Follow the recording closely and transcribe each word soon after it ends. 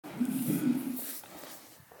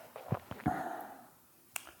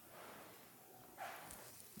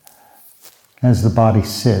As the body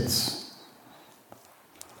sits,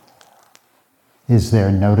 is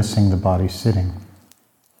there noticing the body sitting?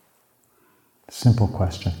 Simple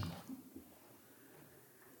question.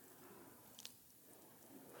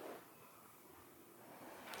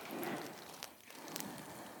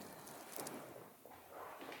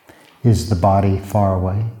 Is the body far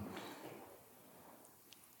away?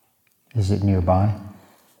 Is it nearby?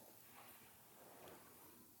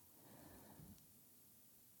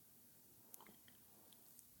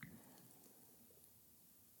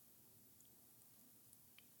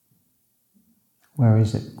 Where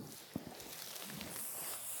is it?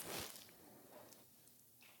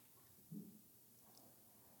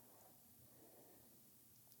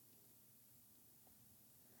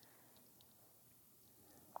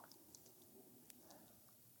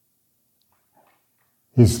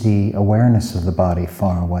 Is the awareness of the body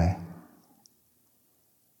far away?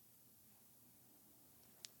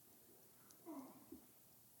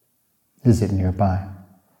 Is it nearby?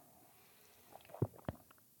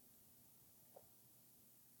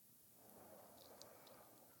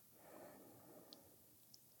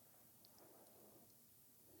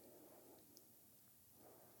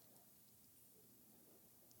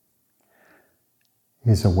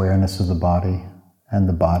 Is awareness of the body and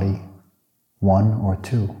the body one or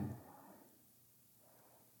two?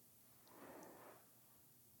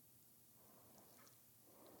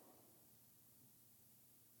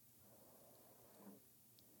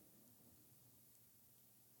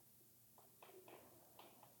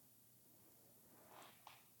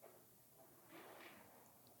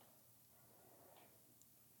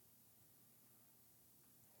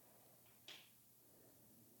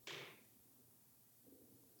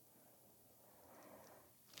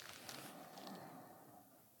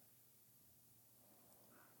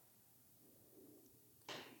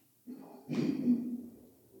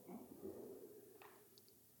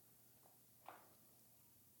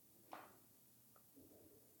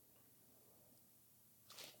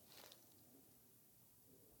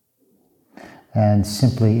 And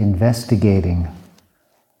simply investigating,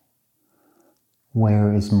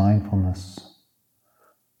 where is mindfulness?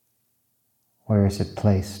 Where is it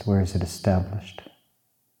placed? Where is it established?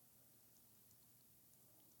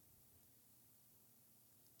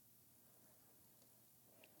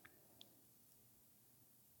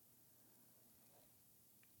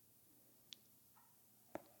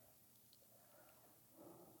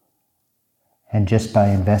 And just by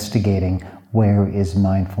investigating, where is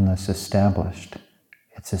mindfulness established?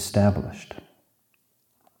 It's established.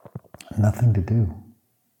 Nothing to do.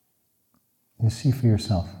 You see for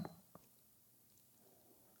yourself.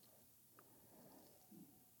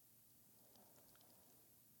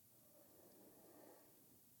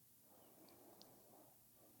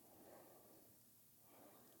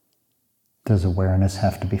 Does awareness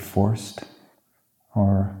have to be forced?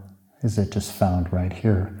 Or is it just found right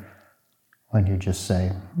here when you just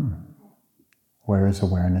say, where is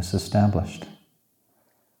awareness established?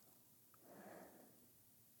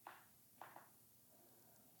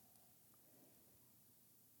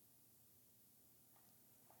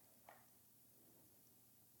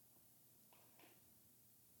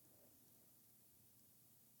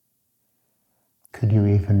 Could you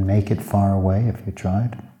even make it far away if you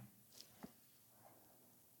tried?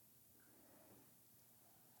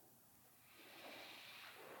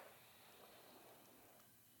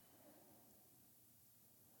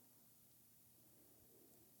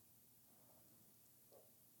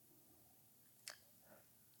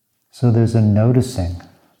 So there's a noticing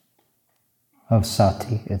of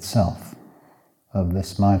sati itself, of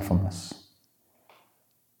this mindfulness.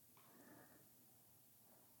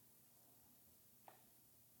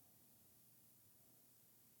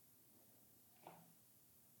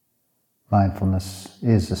 Mindfulness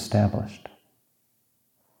is established.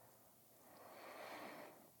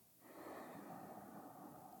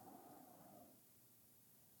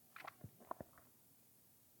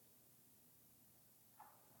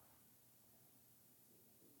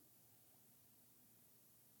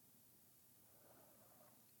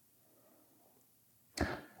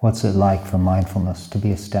 What's it like for mindfulness to be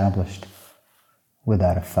established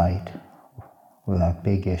without a fight, without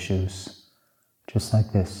big issues, just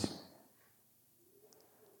like this?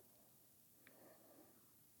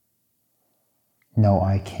 No,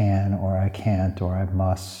 I can, or I can't, or I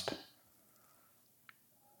must.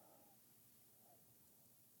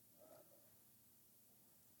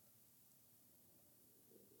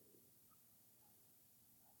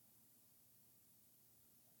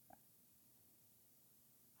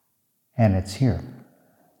 And it's here.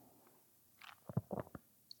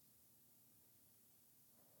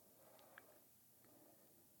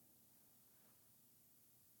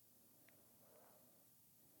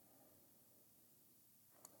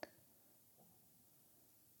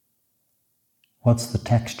 What's the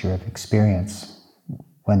texture of experience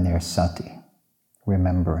when there's sati,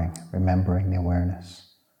 remembering the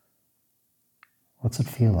awareness? What's it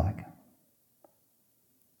feel like?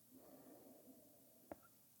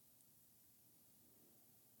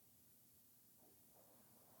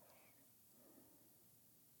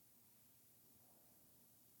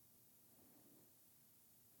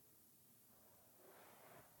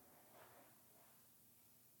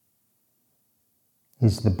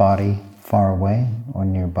 Is the body far away or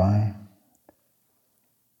nearby?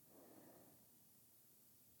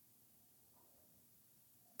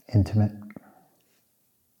 Intimate?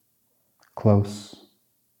 Close?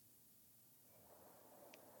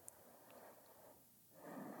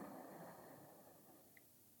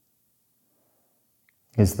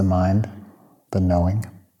 Is the mind, the knowing,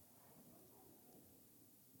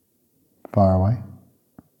 far away?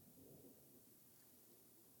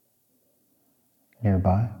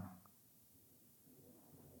 Nearby?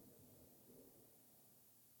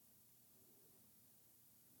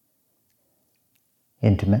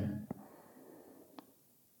 Intimate?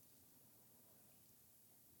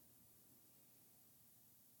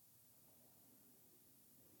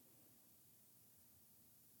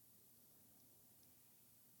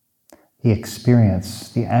 The experience,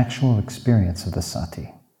 the actual experience of the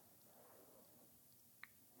sati.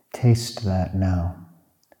 Taste that now.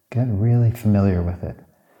 Get really familiar with it.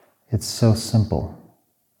 It's so simple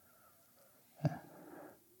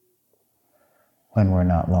when we're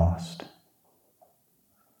not lost.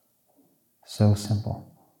 So simple.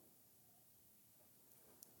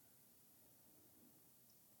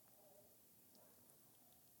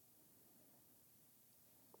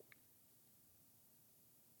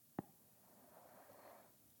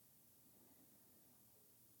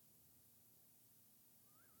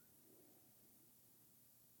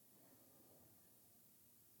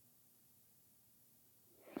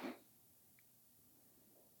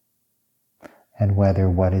 And whether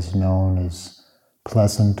what is known is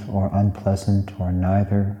pleasant or unpleasant or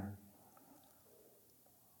neither,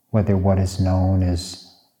 whether what is known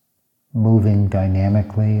is moving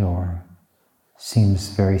dynamically or seems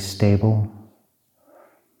very stable,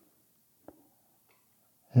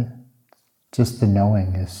 just the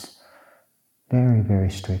knowing is very, very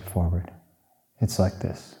straightforward. It's like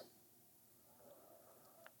this.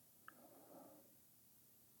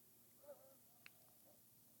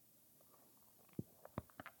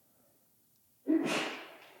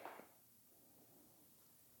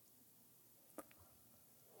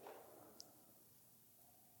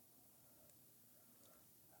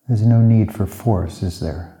 There's no need for force, is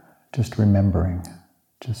there? Just remembering,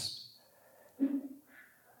 just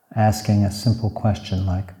asking a simple question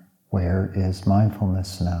like, where is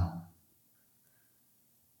mindfulness now?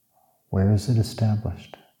 Where is it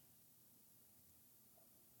established?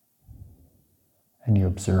 And you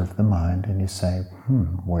observe the mind and you say,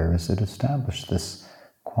 where is it established, this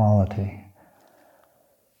quality?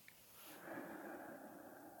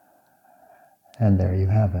 And there you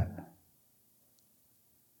have it.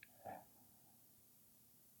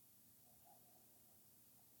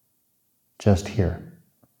 Just here.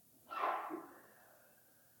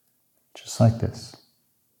 Just like this.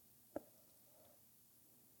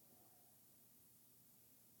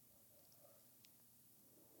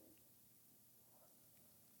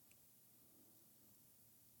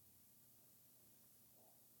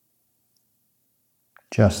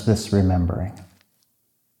 Just this remembering.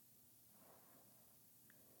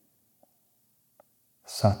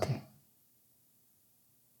 Sati.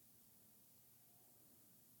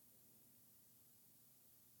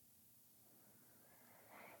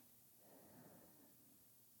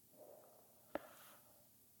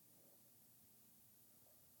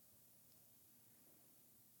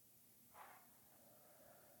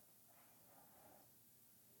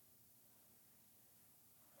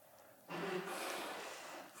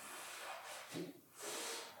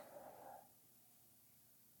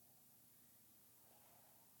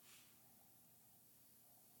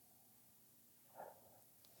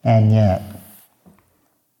 And yet,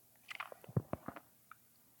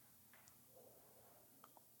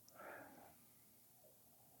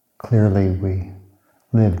 clearly we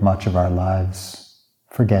live much of our lives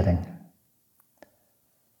forgetting.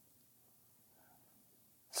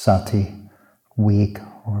 Sati, weak,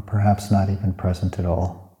 or perhaps not even present at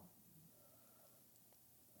all.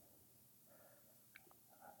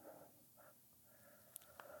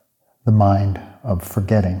 The mind of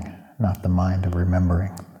forgetting, not the mind of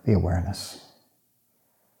remembering the awareness.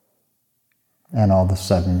 And all of a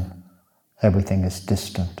sudden, everything is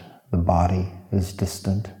distant. The body is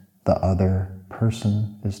distant. The other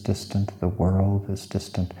person is distant, the world is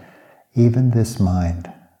distant. Even this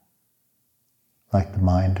mind, like the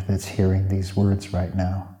mind that's hearing these words right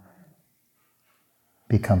now,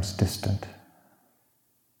 becomes distant.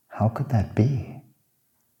 How could that be?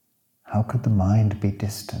 How could the mind be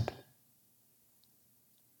distant?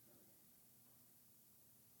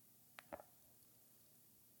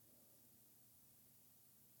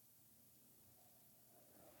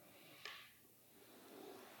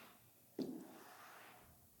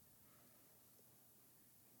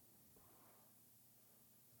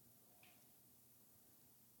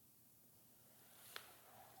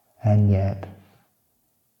 And yet,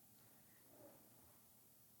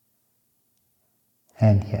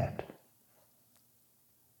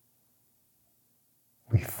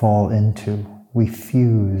 we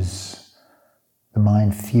fuse, the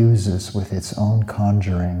mind fuses with its own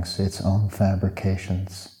conjurings, its own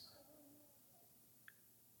fabrications.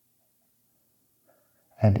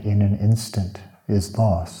 And in an instant is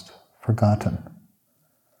lost, forgotten.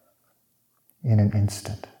 In an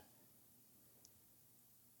instant.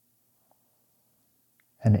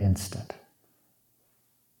 An instant.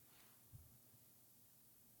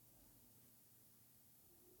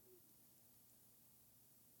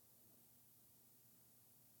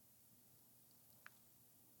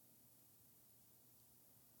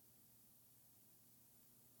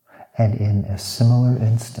 And in a similar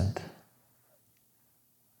instant,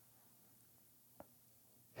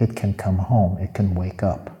 it can come home, it can wake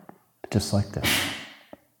up, just like this.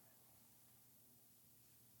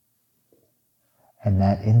 And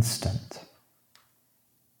that instant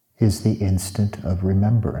is the instant of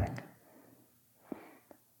remembering.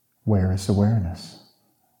 Where is awareness?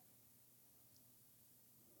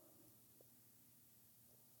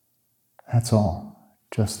 That's all,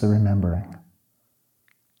 just the remembering.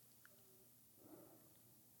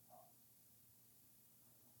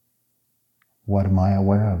 What am I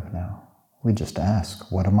aware of now? We just ask,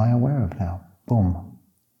 what am I aware of now? Boom.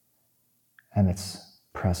 And it's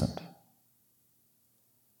present.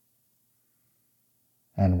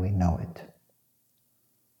 And we know it.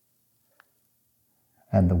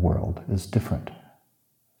 And the world is different,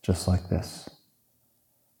 just like this.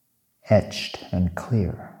 Etched and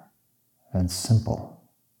clear and simple.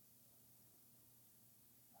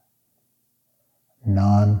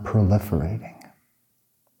 Non-proliferating.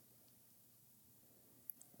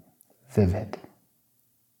 Vivid.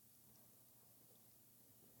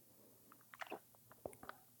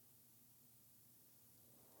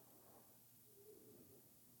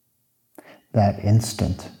 That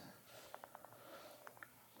instant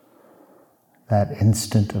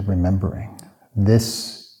of remembering,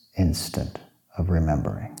 this instant of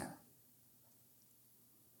remembering,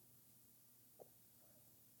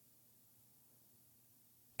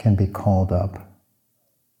 can be called up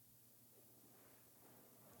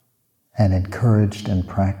and encouraged and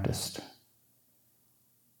practiced.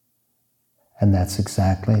 And that's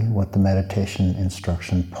exactly what the meditation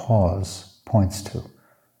instruction pause points to.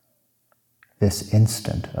 This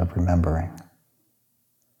instant of remembering.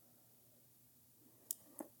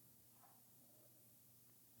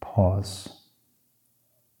 Pause.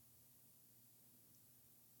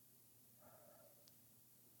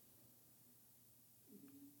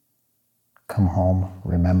 Come home,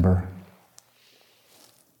 remember.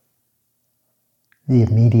 The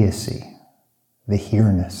immediacy, the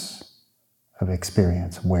here-ness of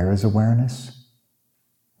experience. Where is awareness?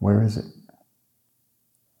 Where is it?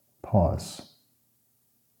 Pause.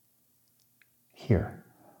 Here.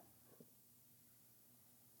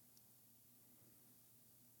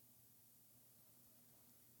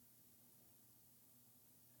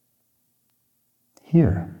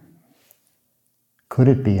 Here. Could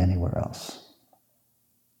it be anywhere else?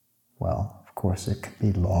 Well, of course it could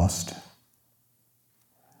be lost,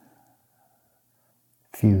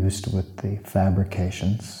 fused with the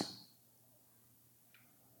fabrications.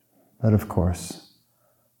 But of course,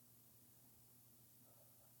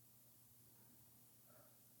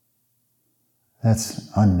 that's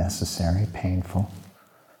unnecessary, painful,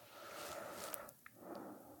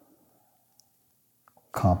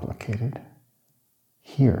 complicated.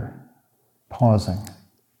 Here, pausing,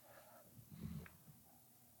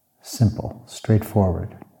 simple,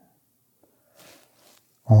 straightforward,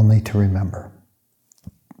 only to remember.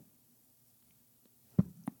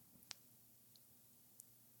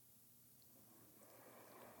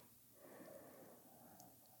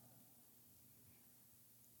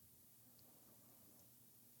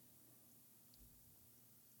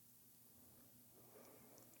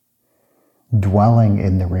 Dwelling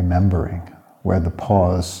in the remembering, where the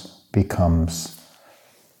pause becomes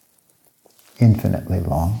infinitely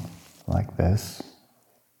long, like this.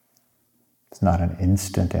 It's not an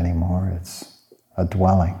instant anymore, it's a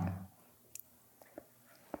dwelling.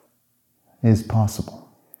 Is possible.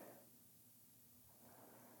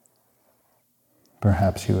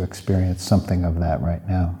 Perhaps you experience something of that right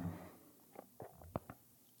now.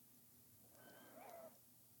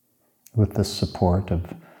 With the support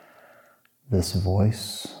of this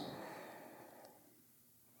voice,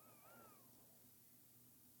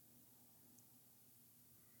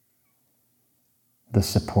 the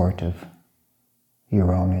support of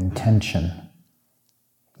your own intention.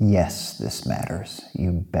 Yes, this matters.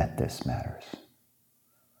 You bet this matters.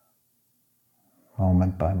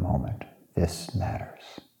 Moment by moment, this matters.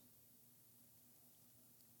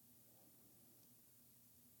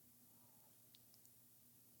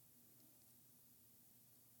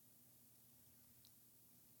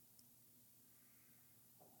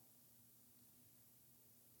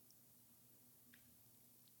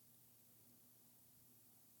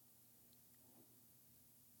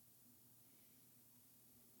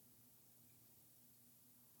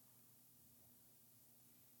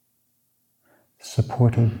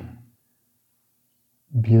 Supported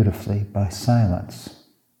beautifully by silence.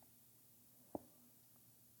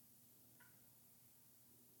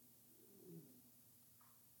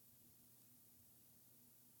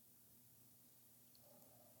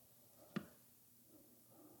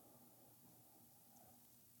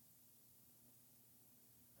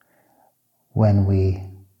 When we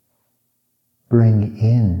bring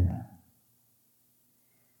in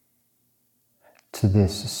to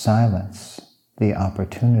this silence the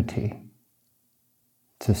opportunity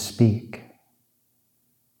to speak,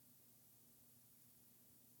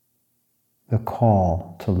 the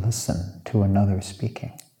call to listen to another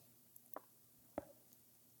speaking,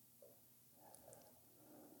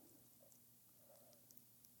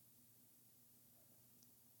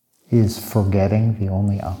 is forgetting the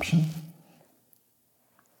only option?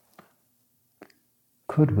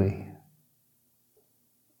 Could we,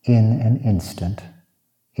 in an instant,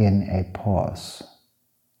 in a pause,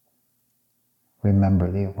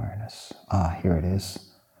 remember the awareness? Ah, here it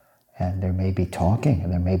is. And there may be talking,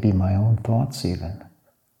 and there may be my own thoughts even.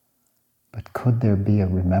 But could there be a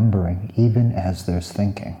remembering even as there's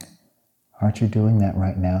thinking? Aren't you doing that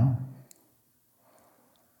right now?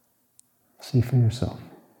 See for yourself.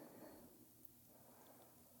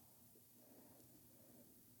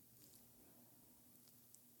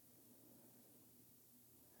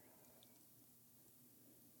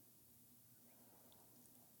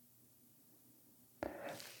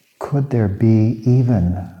 Could there be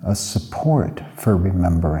even a support for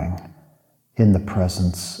remembering in the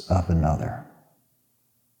presence of another?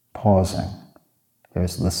 Pausing,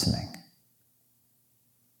 there's listening.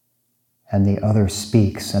 And the other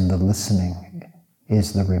speaks, and the listening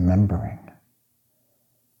is the remembering.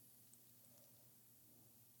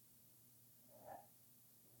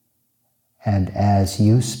 And as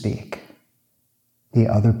you speak, the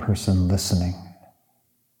other person listening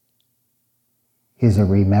is a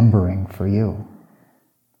remembering for you.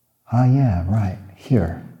 Ah, yeah, right,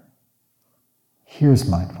 here. Here's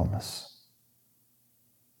mindfulness.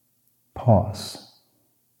 Pause.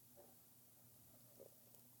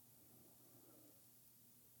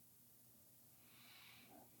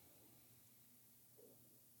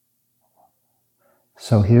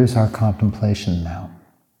 So here's our contemplation now.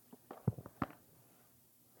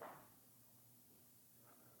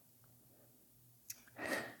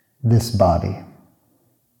 This body.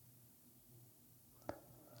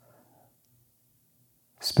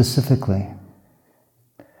 Specifically,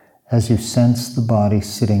 as you sense the body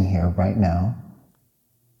sitting here right now,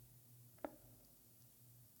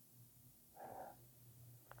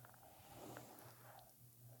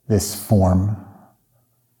 this form,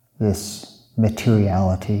 this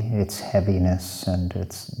materiality, its heaviness and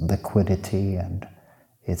its liquidity and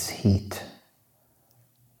its heat,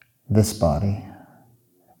 this body,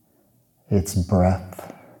 its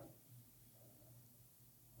breath,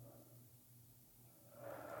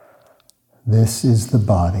 this is the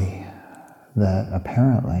body that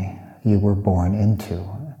apparently you were born into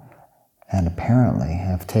and apparently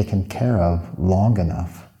have taken care of long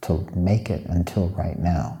enough to make it until right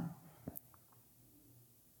now.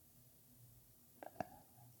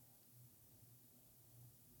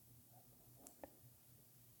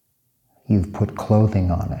 You've put clothing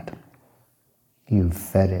on it. You've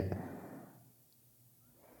fed it.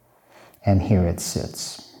 And here it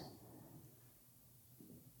sits.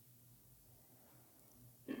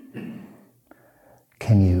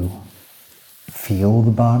 Can you feel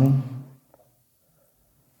the body?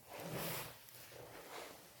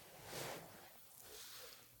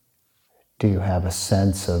 Do you have a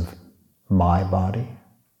sense of my body?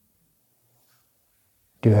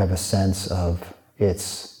 Do you have a sense of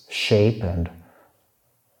its shape, and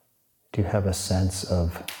do you have a sense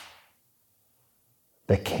of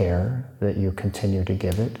the care that you continue to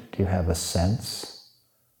give it? Do you have a sense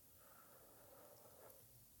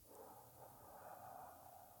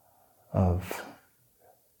of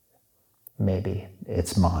maybe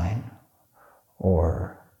it's mine,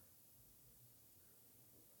 or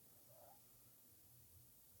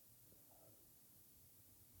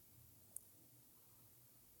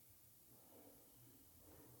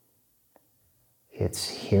its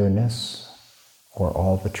here-ness, or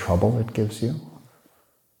all the trouble it gives you,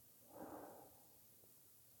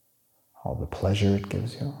 all the pleasure it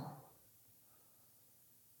gives you?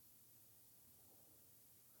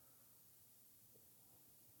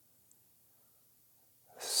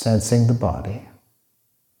 Sensing the body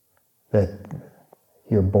that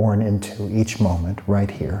you're born into each moment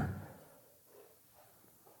right here.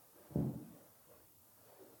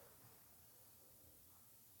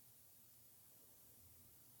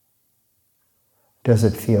 Does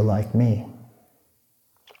it feel like me?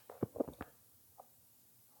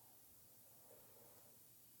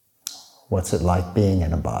 What's it like being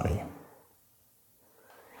in a body?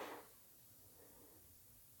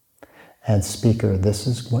 And speaker, this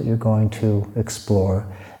is what you're going to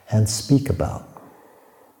explore and speak about.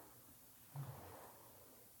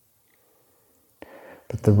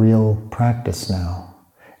 But the real practice now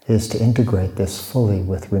is to integrate this fully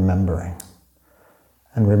with remembering.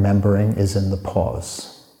 And remembering is in the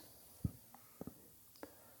pause.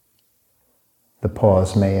 The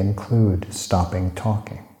pause may include stopping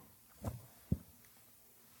talking,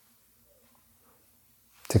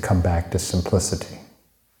 to come back to simplicity.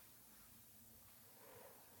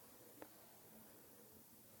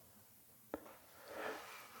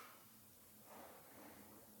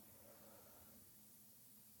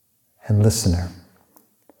 And listener,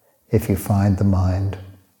 if you find the mind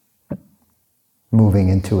moving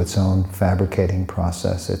into its own fabricating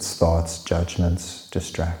process, its thoughts, judgments,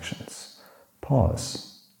 distractions,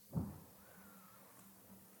 pause.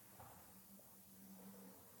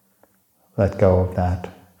 Let go of that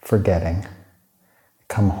forgetting.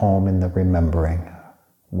 Come home in the remembering.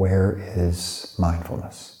 Where is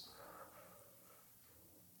mindfulness?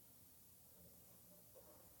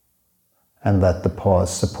 And let the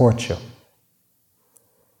pause support you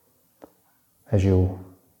as you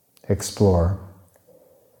explore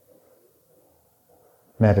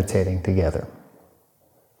meditating together.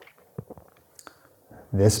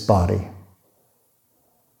 This body,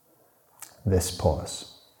 this pause.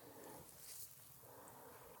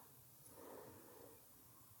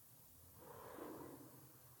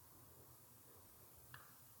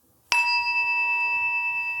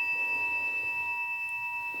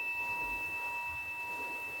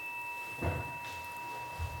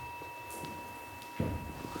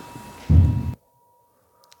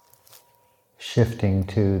 Shifting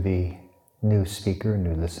to the new speaker,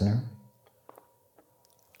 new listener.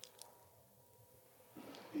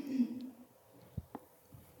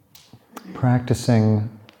 Practicing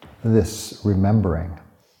this remembering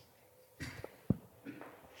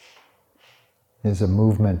is a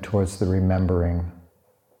movement towards the remembering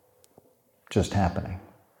just happening.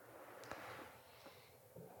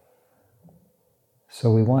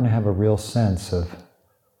 So we want to have a real sense of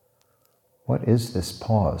what is this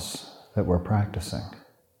pause that we're practicing?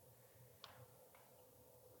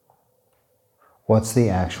 What's the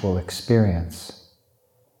actual experience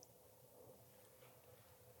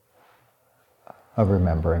of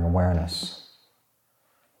remembering awareness?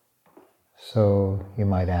 So you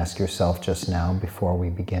might ask yourself just now, before we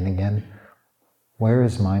begin again, where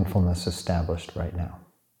is mindfulness established right now?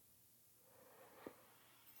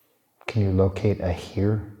 Can you locate a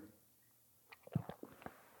here?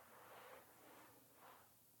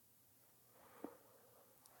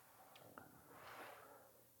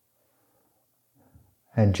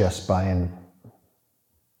 And just by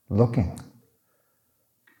looking,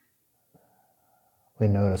 we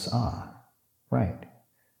notice, right,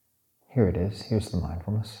 here it is, here's the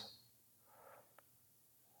mindfulness.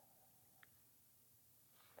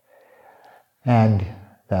 And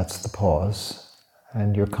that's the pause,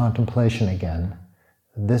 and your contemplation again,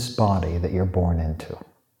 this body that you're born into,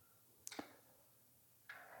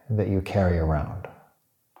 that you carry around.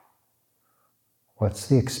 What's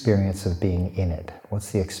the experience of being in it?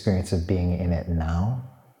 What's the experience of being in it now?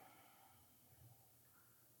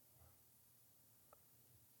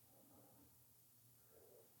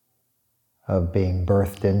 Of being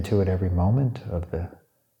birthed into it every moment, of the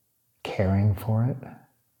caring for it,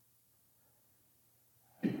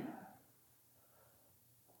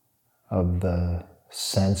 of the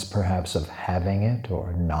sense perhaps of having it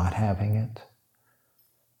or not having it.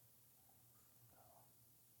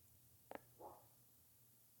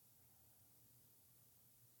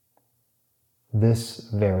 This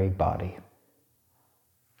very body.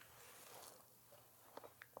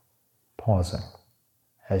 Pausing.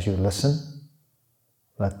 As you listen,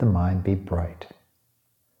 let the mind be bright.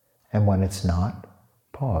 And when it's not,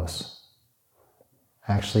 pause.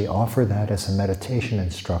 Actually offer that as a meditation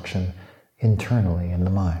instruction internally in the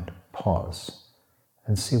mind. Pause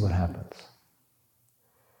and see what happens.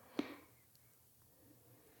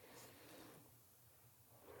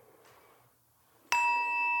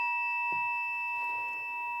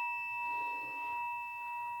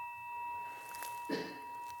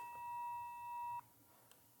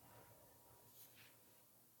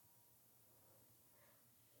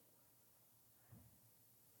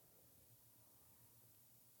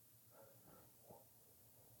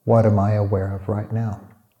 What am I aware of right now?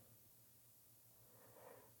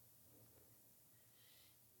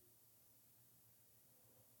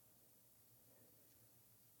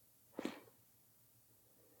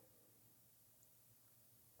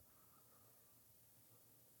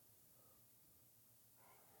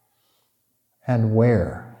 And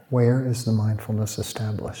where? Where is the mindfulness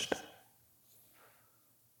established?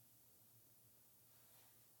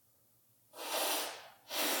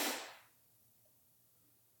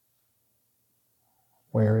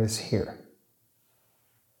 Where is here?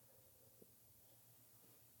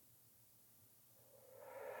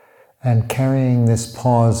 And carrying this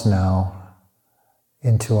pause now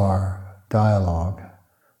into our dialogue,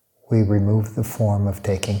 we remove the form of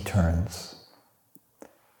taking turns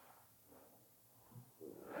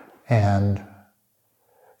and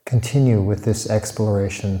continue with this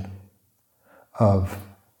exploration of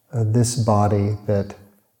this body that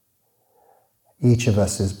each of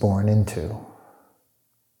us is born into.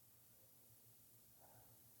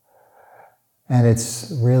 And it's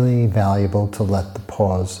really valuable to let the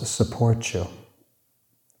pause support you,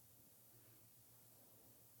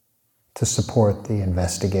 to support the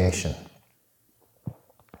investigation.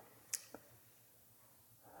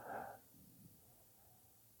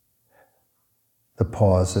 The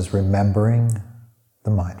pause is remembering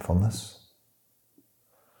the mindfulness,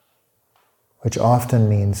 which often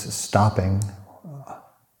means stopping,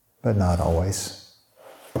 but not always.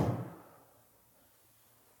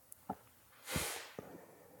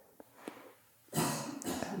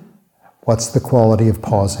 What's the quality of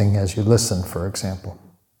pausing as you listen, for example?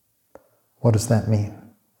 What does that mean?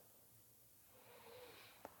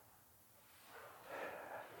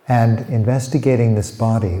 And investigating this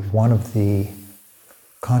body, one of the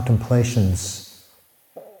contemplations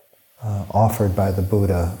offered by the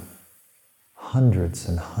Buddha hundreds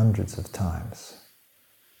and hundreds of times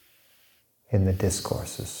in the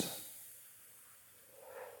discourses,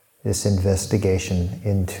 this investigation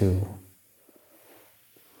into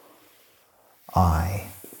I.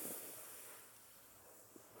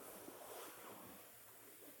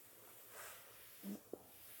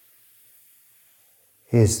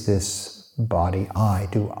 Is this body I?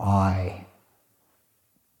 Do I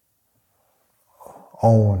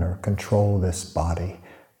own or control this body?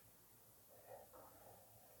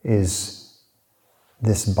 Is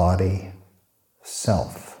this body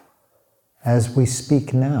self? As we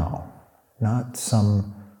speak now, not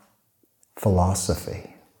some philosophy,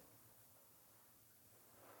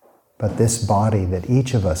 but this body that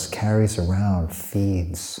each of us carries around,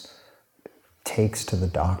 feeds, takes to the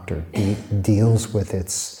doctor, deals with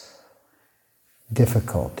its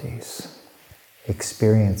difficulties,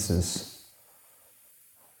 experiences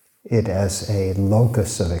it as a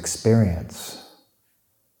locus of experience.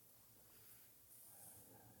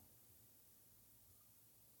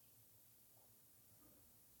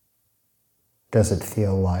 Does it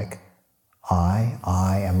feel like I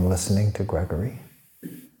am listening to Gregory?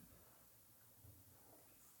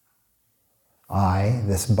 I,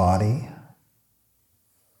 this body,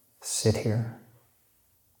 sit here.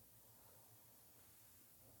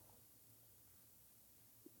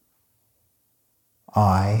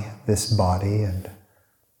 I, this body, and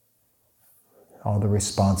all the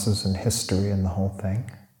responses and history and the whole thing.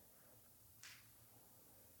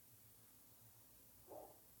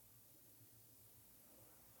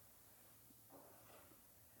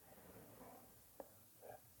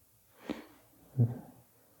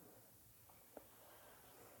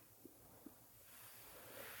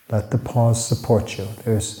 Let the pause support you.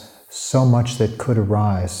 There's so much that could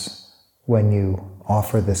arise when you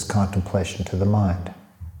offer this contemplation to the mind.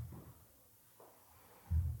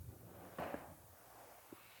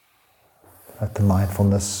 Let the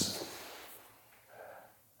mindfulness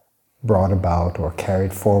brought about or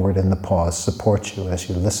carried forward in the pause support you as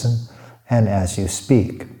you listen and as you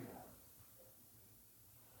speak.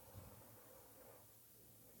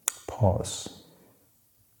 Pause.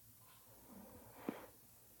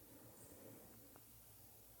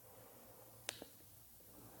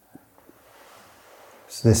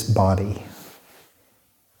 So this body,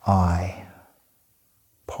 I,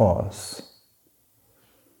 pause.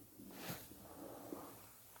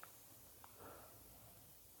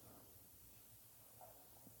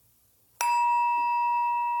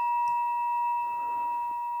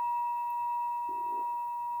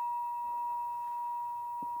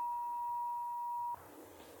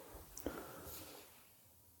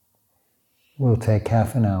 We'll take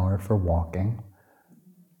half an hour for walking,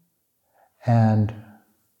 and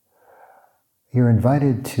you're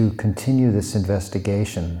invited to continue this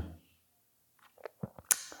investigation,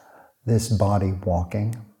 this body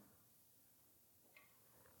walking,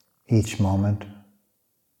 each moment.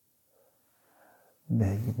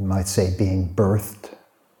 You might say being birthed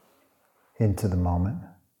into the moment.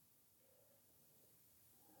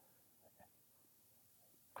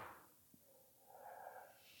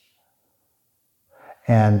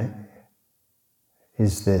 And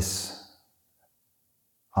is this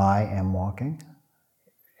I am walking?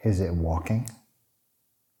 Is it walking?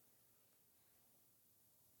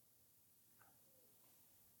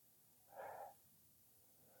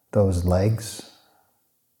 Those legs,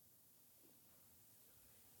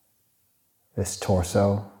 this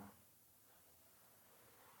torso,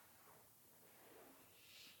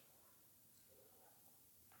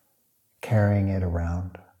 carrying it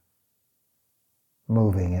around,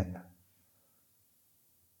 moving it.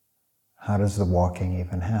 How does the walking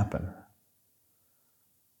even happen?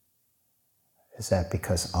 Is that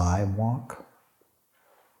because I walk?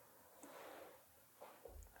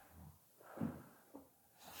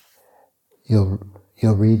 You'll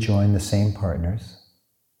rejoin the same partners.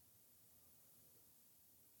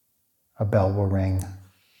 A bell will ring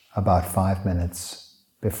about 5 minutes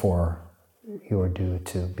before you are due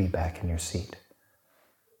to be back in your seat.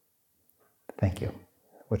 Thank you,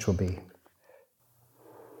 which will be.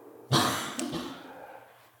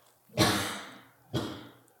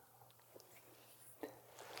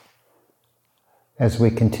 As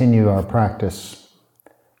we continue our practice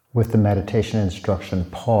with the meditation instruction,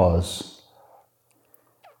 pause,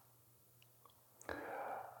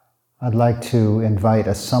 I'd like to invite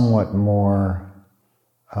a somewhat more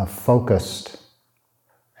focused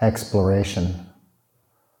exploration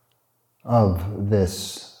of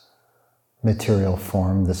this material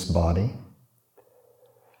form, this body.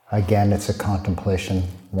 Again, it's a contemplation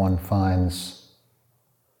one finds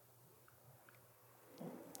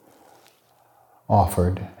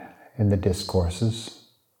offered in the discourses.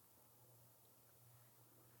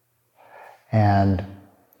 And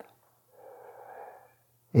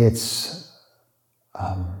it's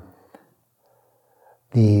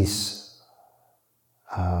these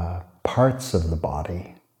parts of the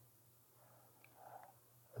body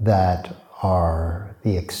that are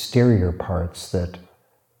the exterior parts that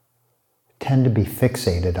tend to be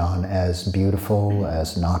fixated on as beautiful,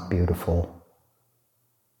 as not beautiful,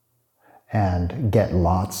 and get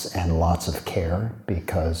lots and lots of care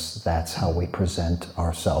because that's how we present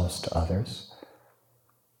ourselves to others.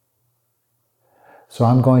 So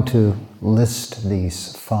I'm going to list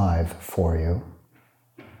these 5 for you,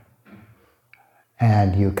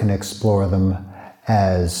 and you can explore them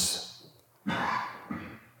as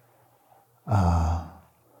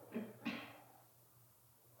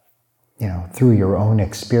through your own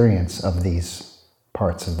experience of these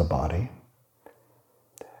parts of the body.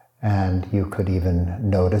 And you could even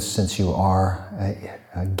notice, since you are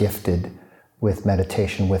gifted with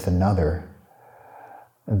meditation with another,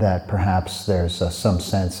 that perhaps there's some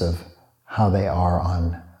sense of how they are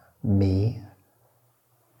on me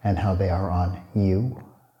and how they are on you.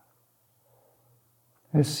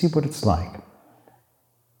 Just see what it's like.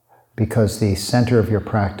 Because the center of your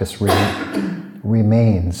practice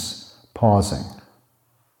remains pausing.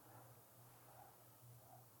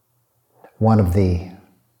 One of the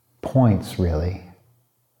points, really,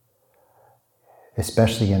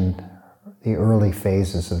 especially in the early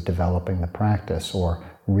phases of developing the practice or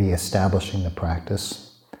re-establishing the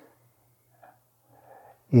practice,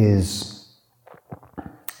 is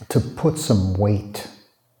to put some weight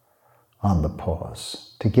on the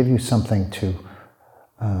pause, to give you something to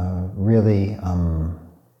really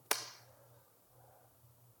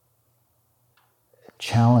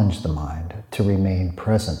challenge the mind to remain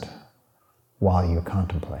present while you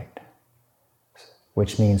contemplate,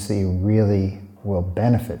 which means that you really will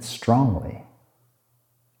benefit strongly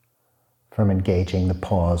from engaging the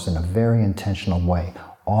pause in a very intentional way,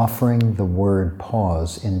 offering the word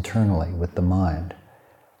pause internally with the mind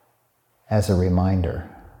as a reminder,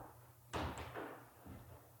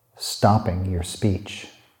 stopping your speech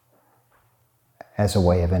as a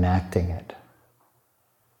way of enacting it,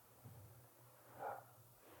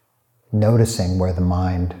 noticing where the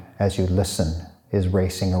mind, as you listen, is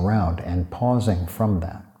racing around and pausing from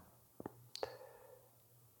that.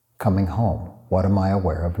 Coming home, what am I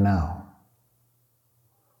aware of now?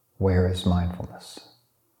 Where is mindfulness?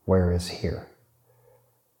 Where is here?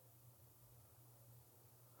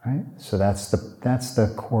 Right? So that's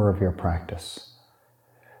the core of your practice.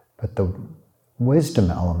 But the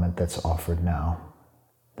wisdom element that's offered now,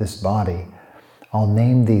 this body, I'll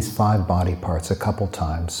name these 5 body parts a couple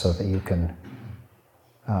times so that you can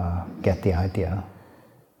get the idea.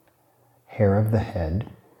 Hair of the head,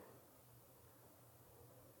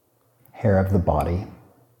 hair of the body,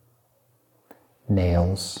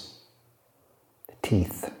 nails,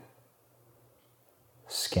 teeth,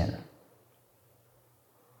 skin.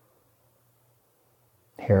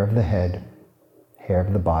 Hair of the head, hair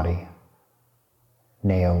of the body,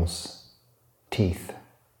 nails, teeth,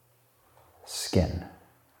 skin.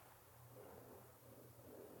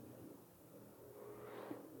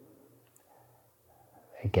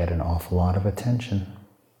 They get an awful lot of attention.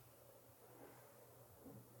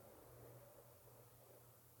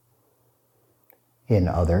 In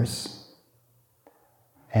others,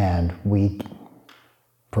 and we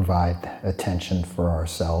provide attention for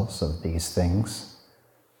ourselves of these things.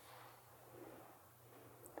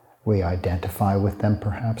 We identify with them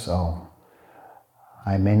perhaps. Oh,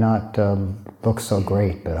 I may not look so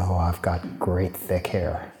great, but oh, I've got great thick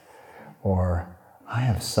hair. Or I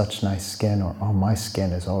have such nice skin, or oh, my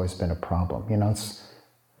skin has always been a problem. You know, it's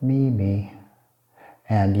me.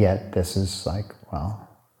 And yet this is like, well,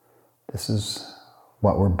 this is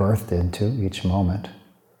what we're birthed into each moment.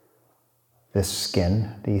 This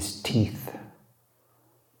skin, these teeth.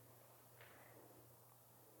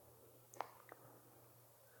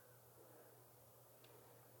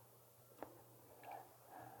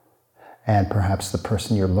 And perhaps the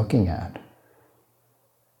person you're looking at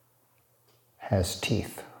has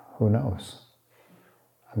teeth. Who knows?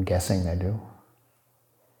 I'm guessing they do.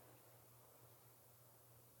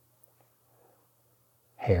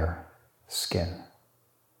 Hair, skin,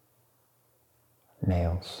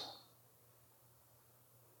 nails.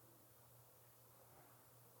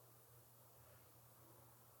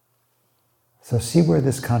 So see where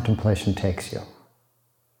this contemplation takes you.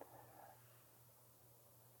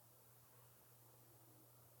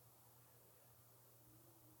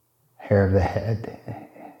 Hair of the head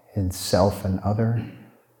in self and other.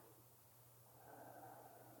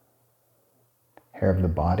 Hair of the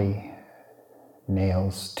body,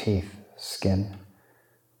 nails, teeth, skin.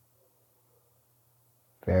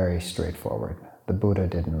 Very straightforward. The Buddha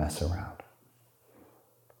didn't mess around.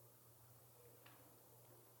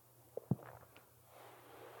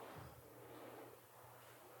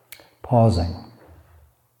 Pausing.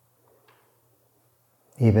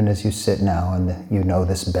 Even as you sit now and you know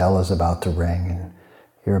this bell is about to ring and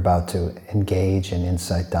you're about to engage in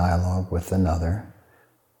insight dialogue with another,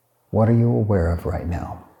 what are you aware of right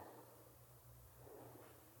now?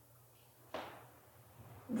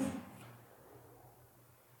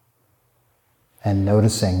 And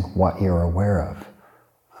noticing what you're aware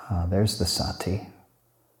of. There's the sati.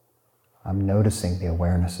 I'm noticing the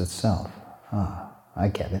awareness itself. I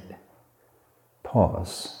get it.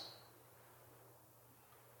 Pause.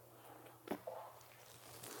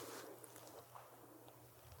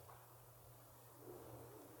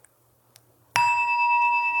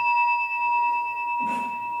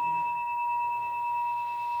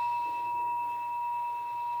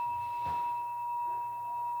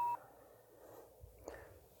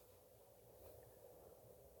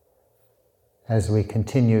 As we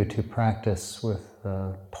continue to practice with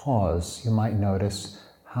pause, you might notice,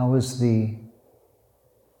 how is the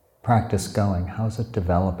practice going? How is it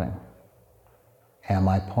developing? Am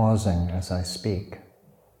I pausing as I speak?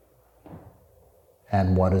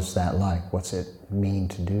 And what is that like? What's it mean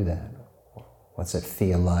to do that? What's it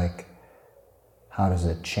feel like? How does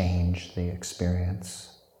it change the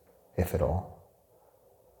experience, if at all?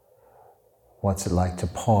 What's it like to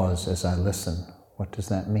pause as I listen? What does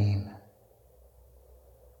that mean?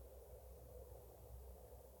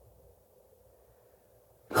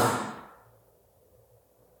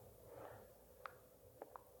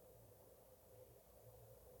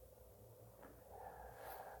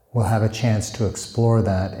 We'll have a chance to explore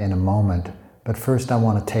that in a moment, but first I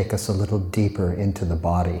want to take us a little deeper into the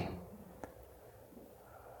body.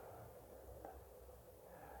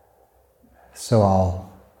 So I'll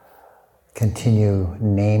continue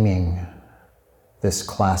naming this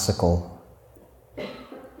classical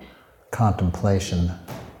contemplation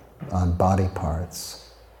on body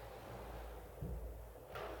parts.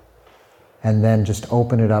 And then just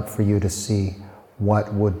open it up for you to see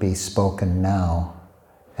what would be spoken now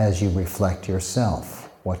as you reflect yourself.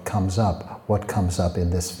 What comes up in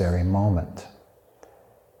this very moment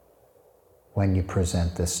when you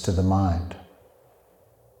present this to the mind,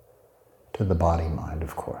 to the body-mind,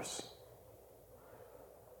 of course.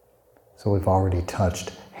 So we've already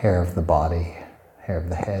touched hair of the body, hair of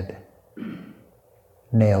the head,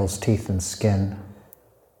 nails, teeth, and skin.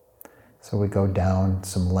 So we go down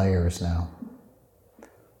some layers now.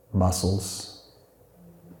 Muscles.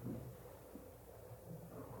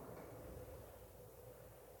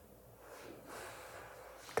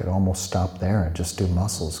 Could almost stop there and just do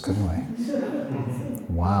muscles, couldn't we?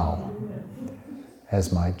 Wow.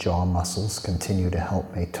 As my jaw muscles continue to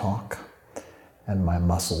help me talk, and my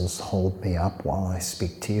muscles hold me up while I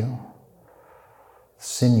speak to you.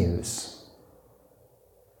 Sinews,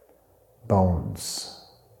 bones,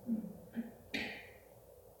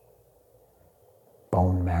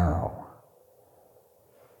 bone marrow,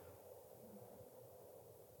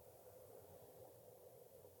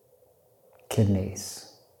 kidneys.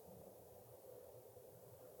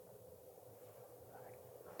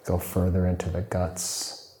 Go further into the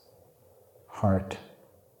guts, heart,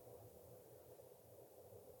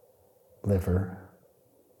 liver,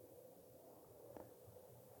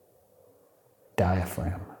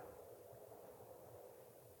 diaphragm,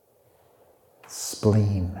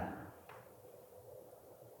 spleen,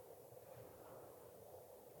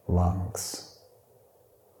 lungs,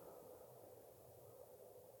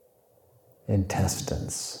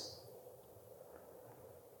 intestines,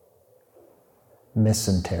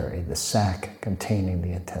 mesentery, the sac containing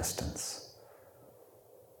the intestines,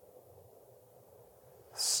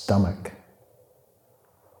 stomach,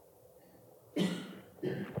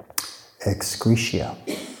 excretia,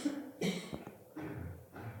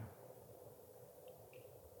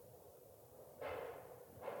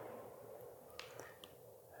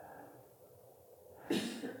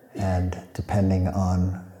 and depending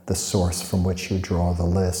on the source from which you draw the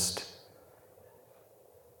list,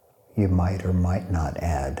 you might or might not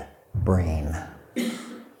add brain.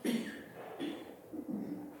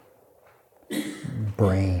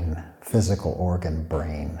 Brain, physical organ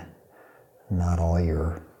brain, not all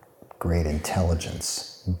your great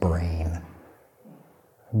intelligence. Brain,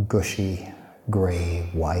 gushy, gray,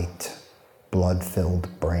 white,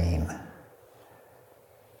 blood-filled brain.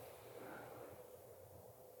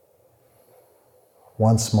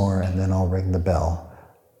 Once more, and then I'll ring the bell.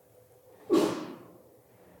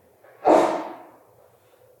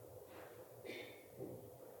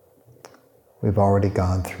 We've already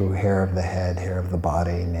gone through hair of the head, hair of the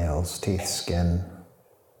body, nails, teeth, skin,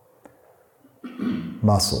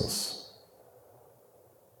 muscles,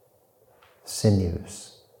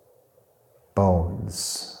 sinews,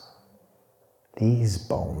 bones, these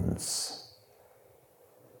bones,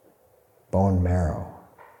 bone marrow,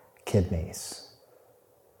 kidneys,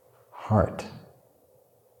 heart,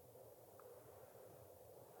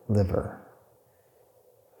 liver,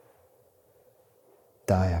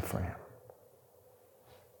 diaphragm,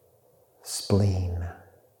 spleen,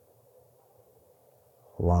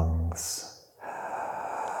 lungs,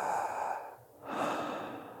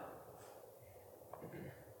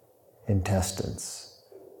 intestines,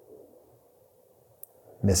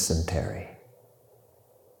 mesentery,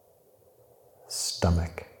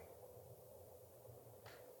 stomach,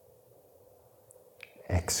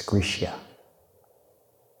 excretia,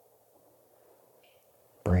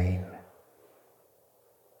 brain,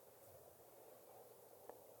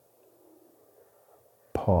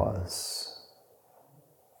 pause.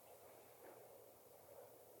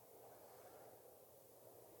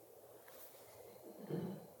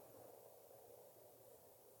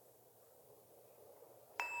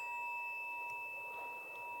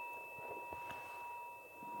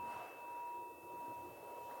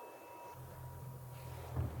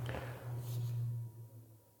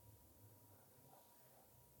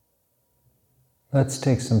 Let's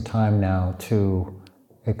take some time now to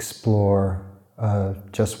explore,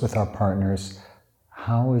 just with our partners,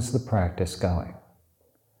 how is the practice going?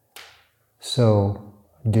 So,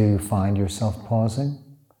 do you find yourself pausing?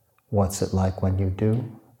 What's it like when you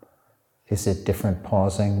do? Is it different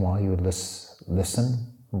pausing while you listen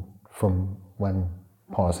from when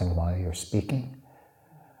pausing while you're speaking?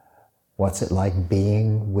 What's it like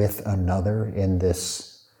being with another in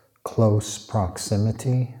this close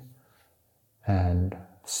proximity and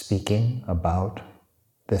speaking about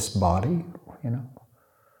this body,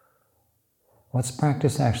 what's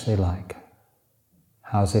practice actually like?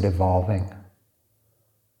 How's it evolving?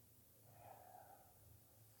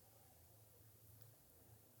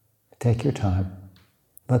 Take your time.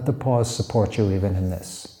 Let the pause support you even in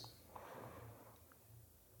this.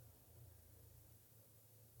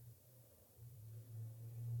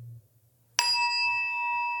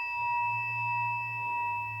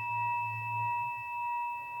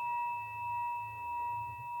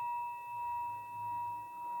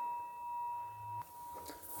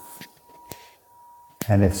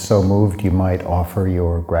 And if so moved, you might offer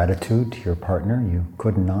your gratitude to your partner. You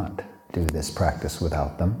could not do this practice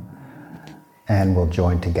without them. And we'll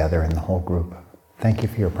join together in the whole group. Thank you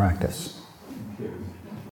for your practice.